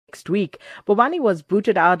next week. Bobani was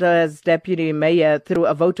booted out as deputy mayor through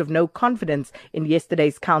a vote of no confidence in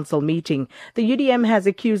yesterday's council meeting. The UDM has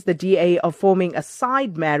accused the DA of forming a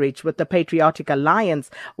side marriage with the Patriotic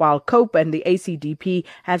Alliance, while COPE and the ACDP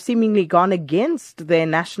have seemingly gone against their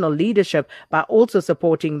national leadership by also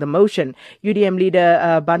supporting the motion. UDM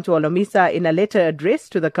leader Bantu Holomisa, in a letter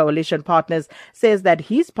addressed to the coalition partners, says that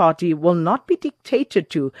his party will not be dictated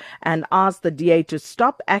to and asked the DA to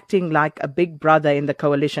stop acting like a big brother in the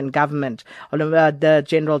coalition government. The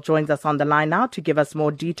General joins us on the line now to give us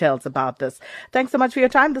more details about this. Thanks so much for your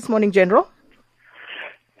time this morning, General.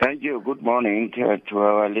 Thank you. Good morning to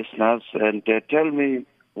our listeners. And tell me,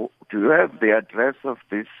 do you have the address of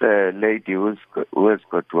this lady who has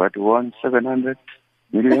got what, won 700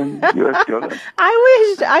 million US dollars?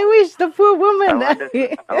 I wish the poor woman.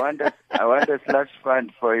 I want a slush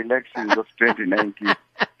fund for elections of 2019.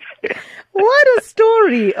 What a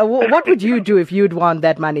story. What would you do if you'd won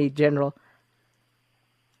that money, General?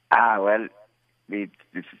 Well,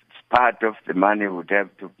 it's part of the money would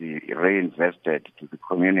have to be reinvested to the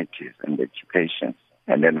communities and education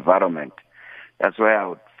and environment. That's where I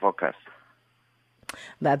would focus.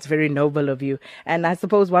 That's very noble of you. And I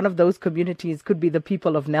suppose one of those communities could be the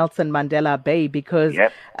people of Nelson Mandela Bay because,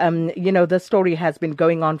 Yep. The story has been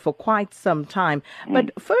going on for quite some time.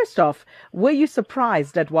 But first off, were you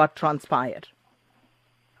surprised at what transpired?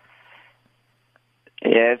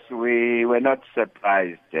 Yes, we were not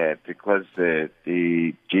surprised because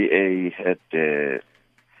the GA had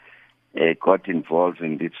got involved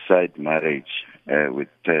in this side marriage with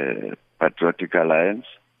Patriotic Alliance.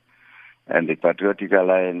 And the Patriotic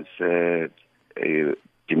Alliance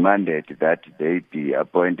demanded that they be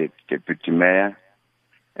appointed deputy mayor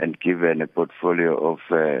and given a portfolio of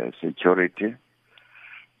security.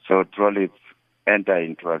 So Trolley entered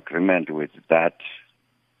into agreement with that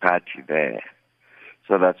party there.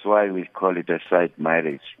 So that's why we call it a side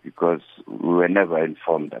marriage, because we were never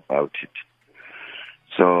informed about it.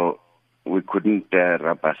 So we couldn't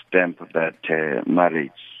rubber stamp that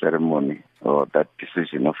marriage ceremony or that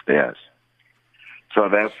decision of theirs. So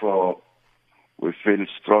therefore, we feel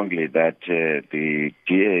strongly that the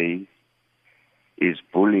DA is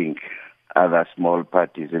bullying other small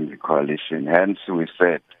parties in the coalition. Hence, we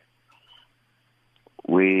said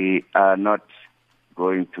we are not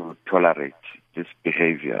going to tolerate this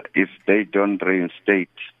behavior. If they don't reinstate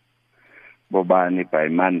Bobani by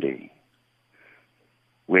Monday,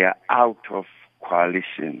 we are out of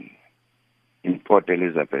coalition in Port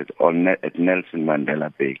Elizabeth or at Nelson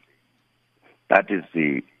Mandela Bay. That is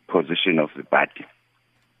the position of the party.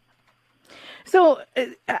 So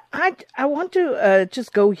I want to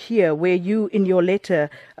just go here where you, in your letter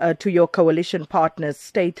to your coalition partners,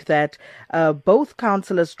 state that both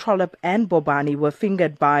councillors Trollip and Bobani were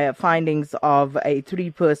fingered by findings of a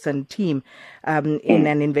 3-person team in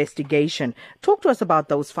an investigation. Talk to us about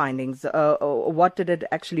those findings. What did it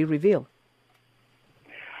actually reveal?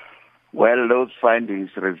 Well, those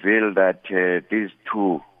findings reveal that these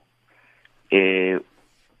two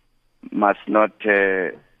must not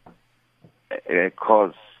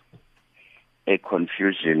cause a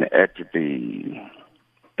confusion at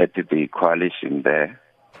the coalition there.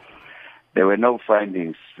 There were no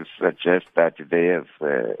findings to suggest that they have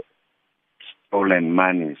stolen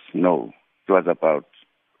monies. No, it was about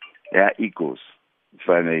their egos, if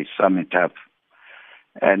I may sum it up.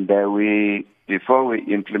 And before we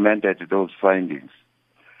implemented those findings,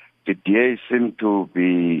 the DA seemed to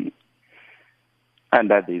be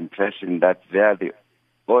under the impression that they are the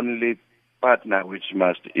only partner which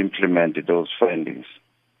must implement those findings.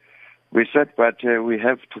 We said, but we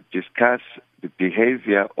have to discuss the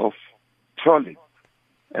behavior of Trolley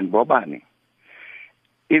and Bobani.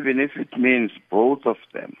 Even if it means both of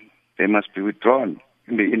them, they must be withdrawn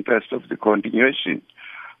in the interest of the continuation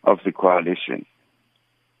of the coalition.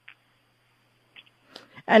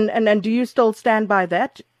 And do you still stand by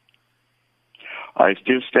that? I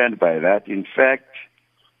still stand by that. In fact,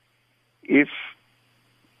 if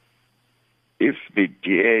the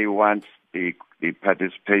DA wants the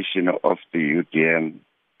participation of the UDM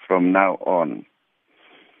from now on,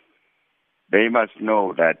 they must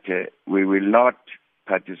know that we will not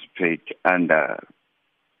participate under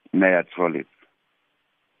Mayor Trolley.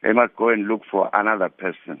 They must go and look for another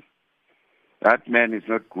person. That man is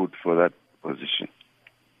not good for that position.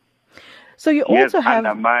 So you also have...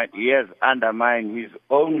 He has undermined his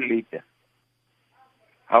own leader.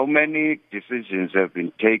 How many decisions have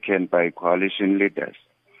been taken by coalition leaders?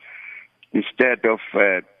 Instead of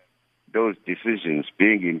those decisions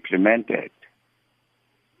being implemented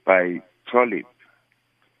by Trolley,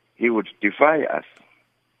 he would defy us.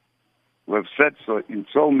 we've said so in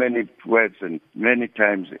so many words and many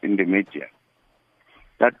times in the media,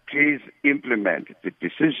 that please implement the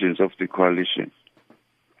decisions of the coalition.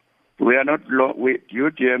 We are not,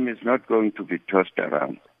 UDM is not going to be tossed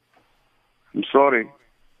around. I'm sorry.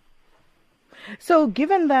 So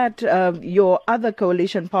given that your other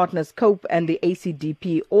coalition partners, COPE and the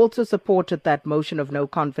ACDP, also supported that motion of no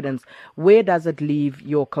confidence, where does it leave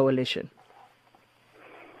your coalition?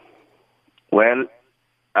 Well,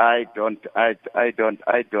 I don't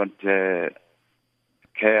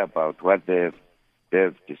care about what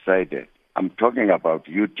they've decided. I'm talking about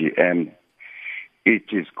UDM. It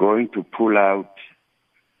is going to pull out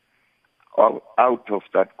of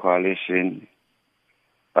that coalition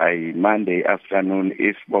by Monday afternoon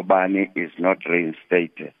if Bobani is not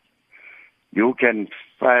reinstated. You can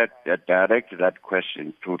direct that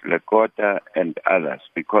question to Lekota and others,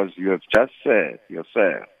 because you have just said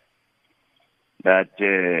yourself that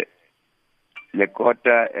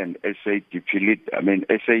Lekota and SADP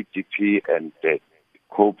and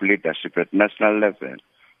COPE leadership at national level,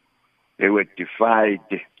 they were defied,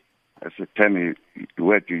 as a term you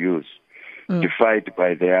were to use, defied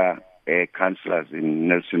by their councillors in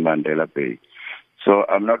Nelson Mandela Bay. So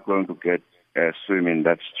I'm not going to get swim in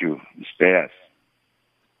that stew. It's theirs.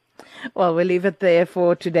 Well, we'll leave it there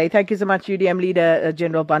for today. Thank you so much, UDM leader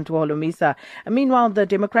General Bantu Holomisa. Meanwhile, the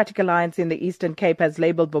Democratic Alliance in the Eastern Cape has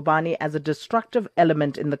labelled Bobani as a destructive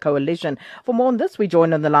element in the coalition. For more on this, we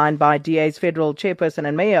join on the line by DA's Federal Chairperson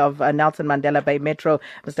and Mayor of Nelson Mandela Bay Metro,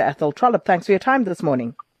 Mr. Ethel Trollip. Thanks for your time this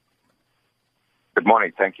morning. Good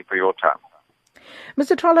morning. Thank you for your time.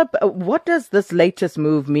 Mr. Trollip, what does this latest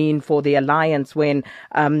move mean for the alliance when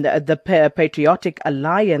the Patriotic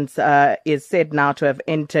Alliance is said now to have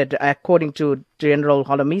entered, according to General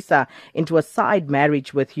Holomisa, into a side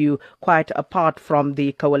marriage with you, quite apart from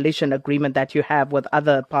the coalition agreement that you have with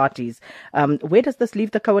other parties? Where does this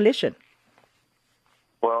leave the coalition?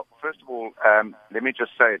 Well, first of all, let me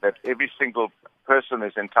just say that every single person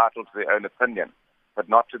is entitled to their own opinion, but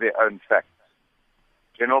not to their own facts.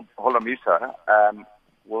 General Holomisa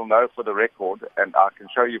will know for the record, and I can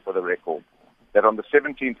show you for the record, that on the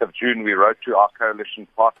 17th of June we wrote to our coalition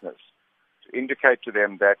partners to indicate to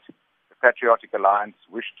them that the Patriotic Alliance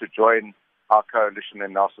wished to join our coalition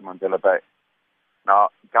in Nelson Mandela Bay. Now,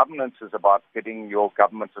 governance is about getting your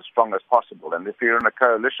government as strong as possible, and if you're in a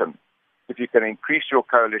coalition, if you can increase your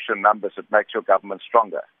coalition numbers, it makes your government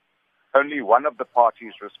stronger. Only one of the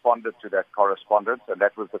parties responded to that correspondence, and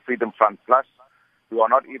that was the Freedom Front Plus, who are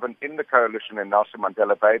not even in the coalition in Nelson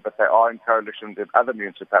Mandela Bay, but they are in coalitions in other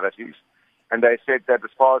municipalities. And they said that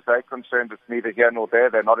as far as they're concerned, it's neither here nor there.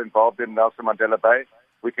 They're not involved in Nelson Mandela Bay.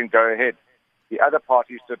 We can go ahead. The other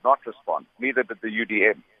parties did not respond. Neither did the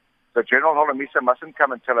UDM. So General Holomisa mustn't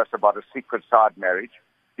come and tell us about a secret side marriage.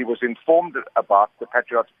 He was informed about the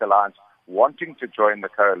Patriotic Alliance wanting to join the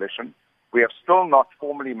coalition. We have still not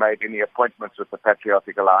formally made any appointments with the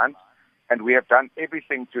Patriotic Alliance, and we have done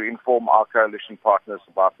everything to inform our coalition partners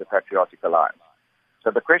about the Patriotic Alliance. So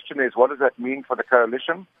the question is, what does that mean for the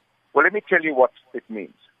coalition? Well, let me tell you what it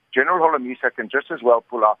means. General Holomisa can just as well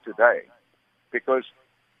pull out today, because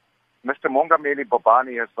Mr. Mongameli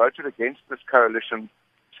Bobani has voted against this coalition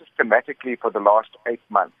systematically for the last 8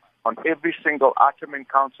 months. On every single item in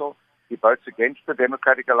council, he votes against the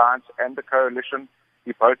Democratic Alliance and the coalition.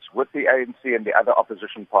 He votes with the ANC and the other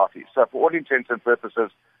opposition parties. So for all intents and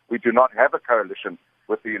purposes, we do not have a coalition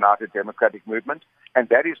with the United Democratic Movement, and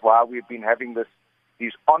that is why we've been having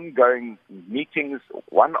these ongoing meetings,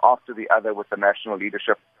 one after the other, with the national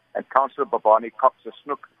leadership, and Councillor Bobani cocks a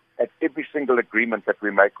snook at every single agreement that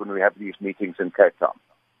we make when we have these meetings in Cape Town.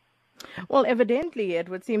 Well, evidently, it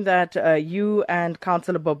would seem that you and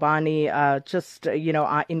Councillor Bobani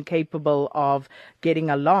are incapable of getting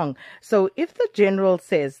along. So if the General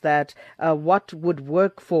says that what would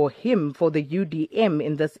work for him, for the UDM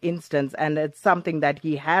in this instance, and it's something that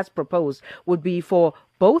he has proposed, would be for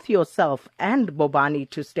both yourself and Bobani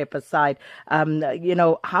to step aside,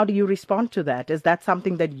 how do you respond to that? Is that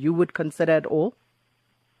something that you would consider at all?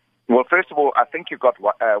 Well, first of all, I think you got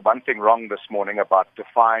one thing wrong this morning about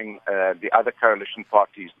defying the other coalition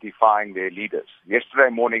parties, defying their leaders. Yesterday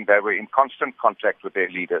morning, they were in constant contact with their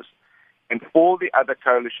leaders, and all the other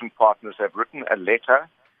coalition partners have written a letter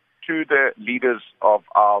to the leaders of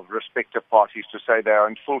our respective parties to say they are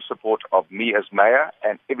in full support of me as mayor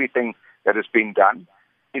and everything that has been done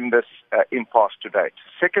in this impasse to date.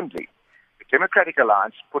 Secondly, the Democratic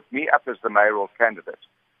Alliance put me up as the mayoral candidate.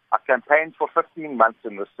 I campaigned for 15 months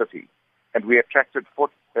in the city, and we attracted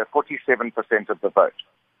 47% of the vote.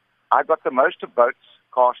 I got the most votes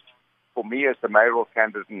cast for me as the mayoral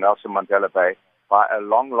candidate in Nelson Mandela Bay by a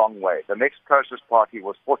long, long way. The next closest party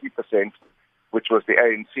was 40%, which was the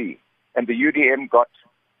ANC. And the UDM got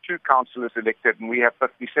 2 councillors elected, and we have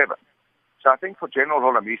 57. So I think for General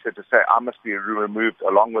Holomisa to say I must be removed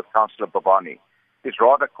along with Councillor Bobani is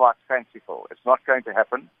rather quite fanciful. It's not going to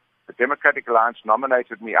happen. The Democratic Alliance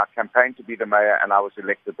nominated me. I campaigned to be the mayor, and I was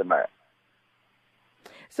elected the mayor.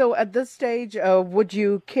 So at this stage, would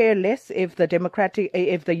you care less if the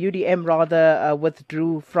UDM rather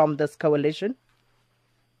withdrew from this coalition?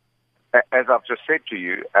 As I've just said to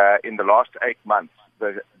you, in the last 8 months,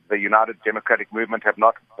 the United Democratic Movement have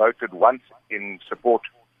not voted once in support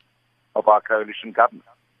of our coalition government.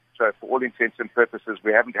 So for all intents and purposes,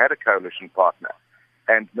 we haven't had a coalition partner.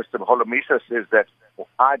 And Mr. Holomisa says that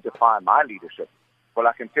I defy my leadership. Well,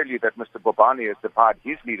 I can tell you that Mr. Bobani has defied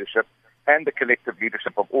his leadership and the collective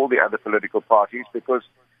leadership of all the other political parties because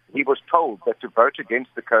he was told that to vote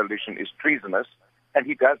against the coalition is treasonous, and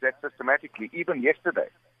he does that systematically. Even yesterday,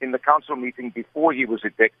 in the council meeting before he was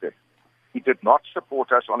elected, he did not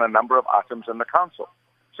support us on a number of items in the council.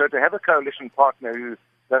 So to have a coalition partner who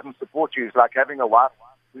doesn't support you is like having a wife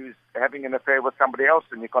who's having an affair with somebody else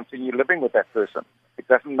and you continue living with that person. It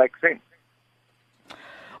doesn't make sense.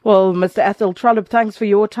 Well, Mr. Athol Trollip, thanks for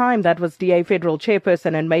your time. That was DA Federal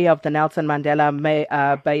Chairperson and Mayor of the Nelson Mandela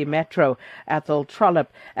Bay Metro, Athol Trollip.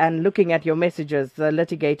 And looking at your messages, the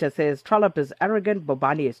litigator says Trollip is arrogant,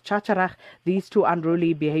 Bobani is chacharach. These two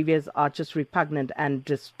unruly behaviors are just repugnant and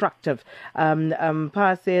destructive.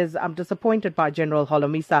 Pa says, I'm disappointed by General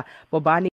Holomisa. Bobani